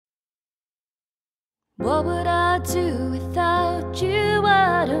What would I do without you?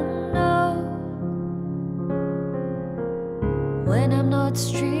 I don't know. When I'm not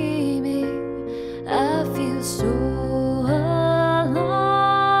streaming, I feel so alone.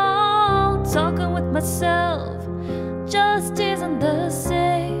 Talking with myself just isn't the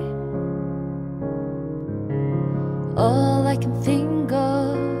same. All I can think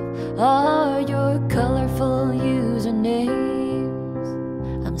of are your colorful usernames.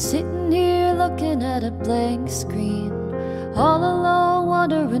 I'm sitting here looking at a blank screen, all alone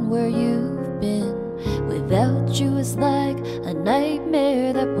wondering where you've been. Without you it's like a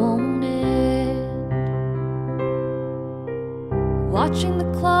nightmare that won't end. Watching the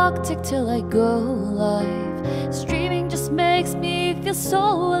clock tick till I go live. Streaming just makes me feel so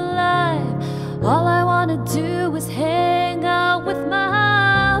alive. All I wanna do is hang out with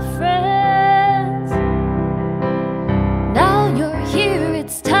my friends. Now you're here,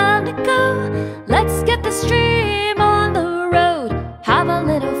 it's time to go. Let's get the stream on the road. Have a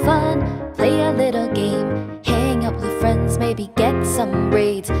little fun, play a little game, hang out with friends, maybe get some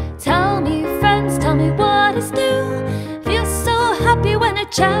raids. Tell me friends, tell me what is new. Feel so happy when I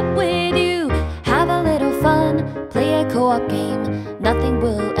chat with you. Have a little fun, play a co-op game. Nothing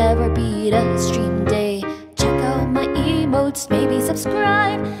will ever beat a stream day. Check out my emotes, maybe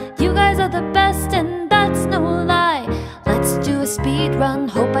subscribe. You guys are the best and that's no lie. Let's do a speed run.